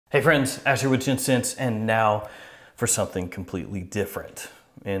Hey friends, Asher with Gents, and now for something completely different,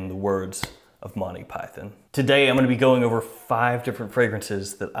 in the words of Monty Python. Today I'm going to be going over 5 different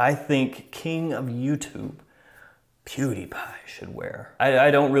fragrances that I think King of YouTube, PewDiePie, should wear. I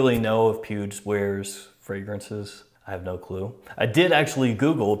don't really know if PEWDS wears fragrances. I have no clue. I did actually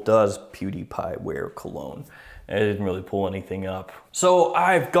Google, does PewDiePie wear cologne? And I didn't really pull anything up. So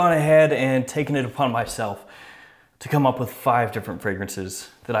I've gone ahead and taken it upon myself to come up with 5 different fragrances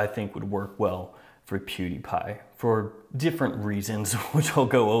that I think would work well for PewDiePie for different reasons, which I'll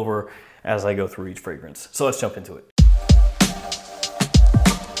go over as I go through each fragrance. So let's jump into it.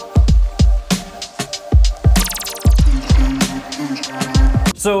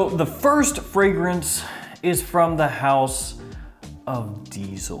 So the first fragrance is from the house of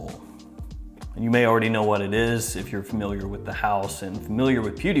Diesel. And you may already know what it is if you're familiar with the house and familiar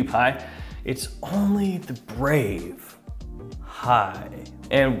with PewDiePie. It's Only the Brave High.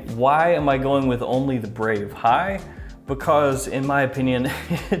 And why am I going with Only the Brave High? Because in my opinion,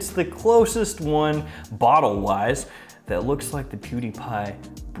 it's the closest one bottle-wise that looks like the PewDiePie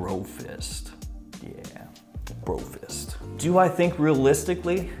Bro Fist. Yeah, Bro Fist. Do I think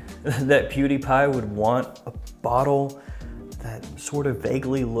realistically that PewDiePie would want a bottle that sort of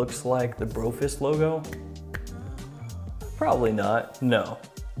vaguely looks like the Bro Fist logo? Probably not, no.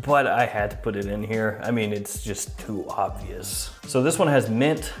 But I had to put it in here. I mean, it's just too obvious. So this one has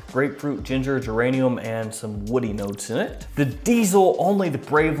mint, grapefruit, ginger, geranium, and some woody notes in it. The Diesel Only the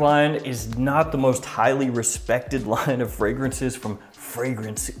Brave line is not the most highly respected line of fragrances from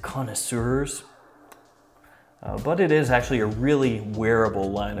fragrance connoisseurs. But it is actually a really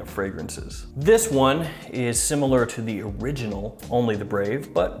wearable line of fragrances. This one is similar to the original Only the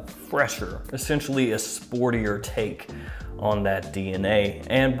Brave, but fresher, essentially a sportier take on that DNA.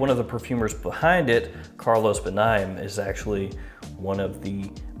 And one of the perfumers behind it, Carlos Benaim, is actually one of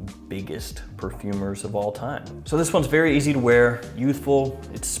the biggest perfumers of all time. So this one's very easy to wear, youthful,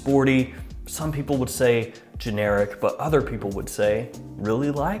 it's sporty. Some people would say generic, but other people would say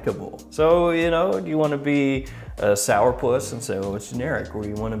really likable. So, you know, do you want to be a sourpuss and say, oh, it's generic? Or do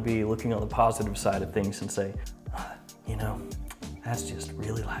you want to be looking on the positive side of things and say, you know, that's just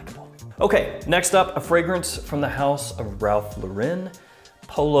really likable. Okay, next up, a fragrance from the house of Ralph Lauren,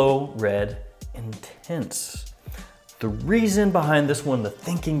 Polo Red Intense. The reason behind this one, the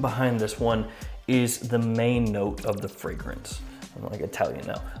thinking behind this one, is the main note of the fragrance. I'm like Italian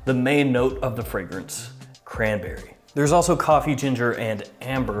now. The main note of the fragrance, cranberry. There's also coffee, ginger, and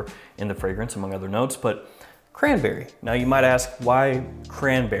amber in the fragrance, among other notes, but cranberry. Now you might ask, why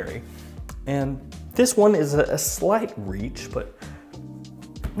cranberry? And this one is a slight reach, but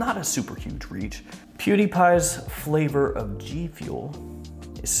not a super huge reach. PewDiePie's flavor of G Fuel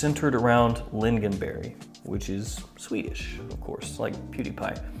is centered around lingonberry, which is Swedish, of course, like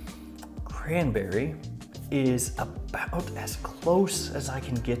PewDiePie. Cranberry is about as close as I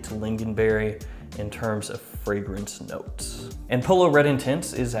can get to lingonberry in terms of fragrance notes. And Polo Red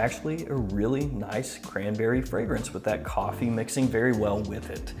Intense is actually a really nice cranberry fragrance with that coffee mixing very well with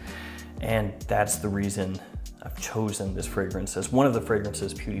it. And that's the reason I've chosen this fragrance as one of the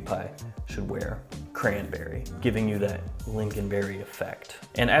fragrances PewDiePie should wear. Cranberry, giving you that lingonberry effect.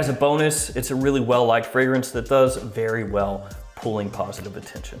 And as a bonus, it's a really well-liked fragrance that does very well pulling positive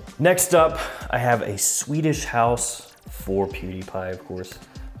attention. Next up, I have a Swedish house for PewDiePie, of course,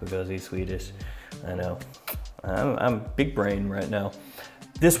 because he's Swedish. I know, I'm big brain right now.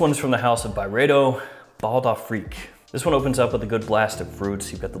 This one is from the house of Byredo, Pewdiepie. This one opens up with a good blast of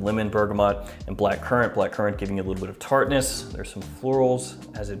fruits. You've got the lemon, bergamot, and black currant giving you a little bit of tartness. There's some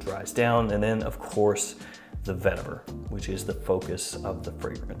florals as it dries down, and then of course, the vetiver, which is the focus of the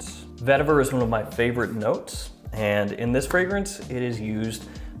fragrance. Vetiver is one of my favorite notes, and in this fragrance, it is used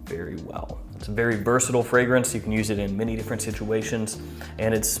very well. It's a very versatile fragrance. You can use it in many different situations,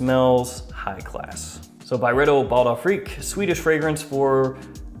 and it smells high class. So Byredo Pewdiepie, Swedish fragrance for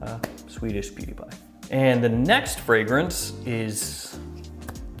Swedish PewDiePie. And the next fragrance is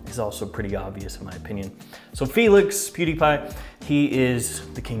also pretty obvious in my opinion. So Felix PewDiePie, he is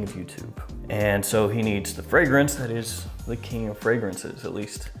the king of YouTube. And so he needs the fragrance that is the king of fragrances, at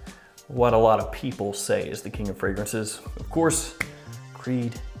least what a lot of people say is the king of fragrances. Of course,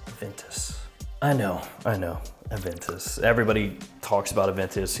 Creed Aventus. I know, Aventus. Everybody talks about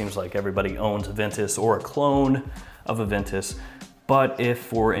Aventus. Seems like everybody owns Aventus or a clone of Aventus. But if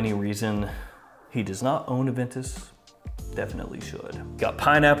for any reason he does not own Aventus, definitely should. Got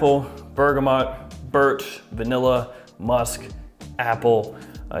pineapple, bergamot, birch, vanilla, musk, apple.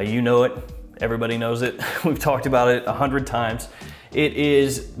 You know it, everybody knows it. We've talked about it 100 times. It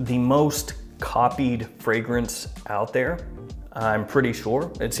is the most copied fragrance out there. I'm pretty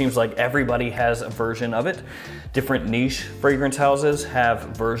sure. It seems like everybody has a version of it. Different niche fragrance houses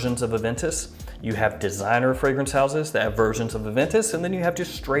have versions of Aventus. You have designer fragrance houses that have versions of Aventus, and then you have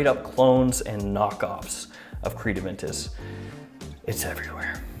just straight up clones and knockoffs of Creed Aventus. It's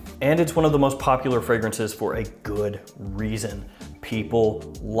everywhere. And it's one of the most popular fragrances for a good reason.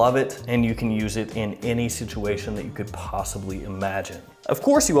 People love it, and you can use it in any situation that you could possibly imagine. Of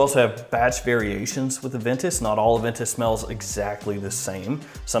course, you also have batch variations with Aventus. Not all Aventus smells exactly the same.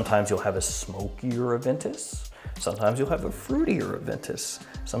 Sometimes you'll have a smokier Aventus. Sometimes you'll have a fruitier Aventus.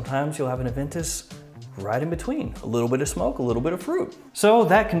 Sometimes you'll have an Aventus right in between. A little bit of smoke, a little bit of fruit. So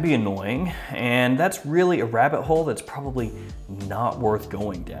that can be annoying, and that's really a rabbit hole that's probably not worth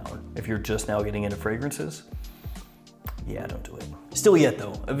going down. If you're just now getting into fragrances, yeah, don't do it. Still yet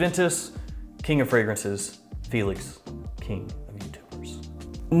though, Aventus, king of fragrances, Felix, king of YouTubers.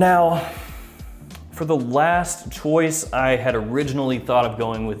 Now, for the last choice, I had originally thought of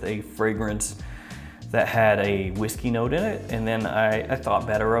going with a fragrance that had a whiskey note in it, and then I thought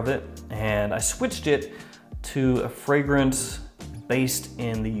better of it, and I switched it to a fragrance based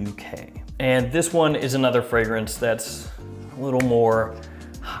in the UK. And this one is another fragrance that's a little more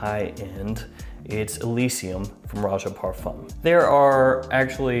high-end. It's Elysium from Raja Parfum. There are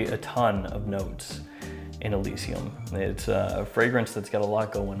actually a ton of notes in Elysium. It's a fragrance that's got a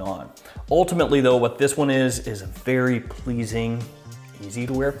lot going on. Ultimately though, what this one is a very pleasing, easy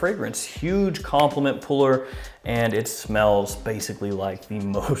to wear fragrance. Huge compliment puller, and it smells basically like the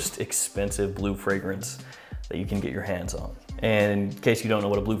most expensive blue fragrance that you can get your hands on. And in case you don't know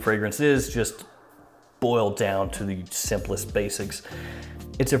what a blue fragrance is, just boiled down to the simplest basics.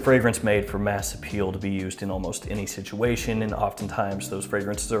 It's a fragrance made for mass appeal to be used in almost any situation, and oftentimes those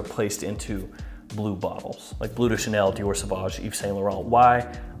fragrances are placed into blue bottles, like Bleu de Chanel, Dior Sauvage, Yves Saint Laurent, why?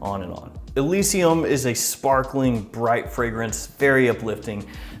 On and on. Elysium is a sparkling, bright fragrance, very uplifting,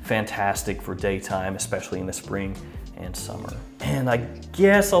 fantastic for daytime, especially in the spring and summer. And I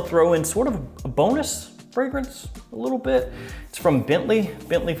guess I'll throw in sort of a bonus fragrance a little bit. It's from Bentley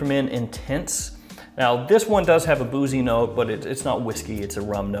from Intense. Now this one does have a boozy note, but it's not whiskey, it's a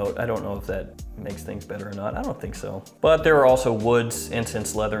rum note. I don't know if that makes things better or not. I don't think so. But there are also woods,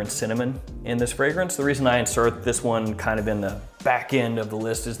 incense, leather, and cinnamon in this fragrance. The reason I insert this one kind of in the back end of the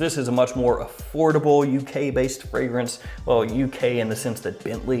list is this is a much more affordable UK-based fragrance. Well, UK in the sense that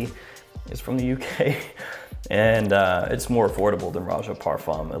Bentley is from the UK. And it's more affordable than Raja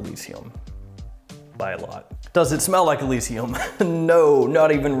Parfum Elysium by a lot. Does it smell like Elysium? No,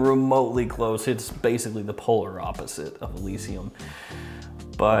 not even remotely close. It's basically the polar opposite of Elysium.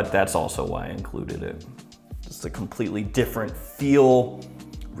 But that's also why I included it. It's a completely different feel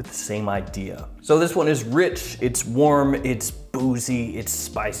with the same idea. So this one is rich, it's warm, it's boozy, it's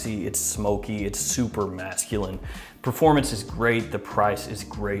spicy, it's smoky, it's super masculine. Performance is great, the price is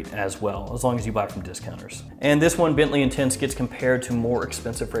great as well, as long as you buy from discounters. And this one, Bentley Intense, gets compared to more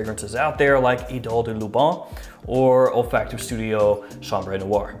expensive fragrances out there like Idole de Luban or Olfactive Studio Chambre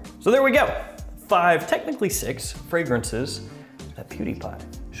Noire. So there we go, 5, technically 6 fragrances that Pewdiepie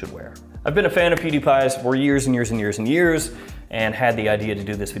should wear. I've been a fan of Pewdiepie's for years and years and years and years, and had the idea to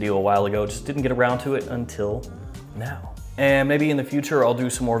do this video a while ago, just didn't get around to it until now. And maybe in the future I'll do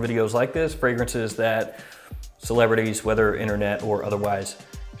some more videos like this, fragrances that celebrities, whether internet or otherwise,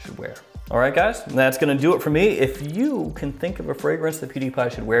 should wear. All right guys, that's gonna do it for me. If you can think of a fragrance that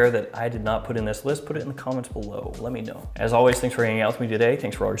Pewdiepie should wear that I did not put in this list, put it in the comments below, let me know. As always, thanks for hanging out with me today.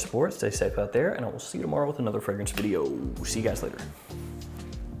 Thanks for all your support, stay safe out there, and I will see you tomorrow with another fragrance video. See you guys later.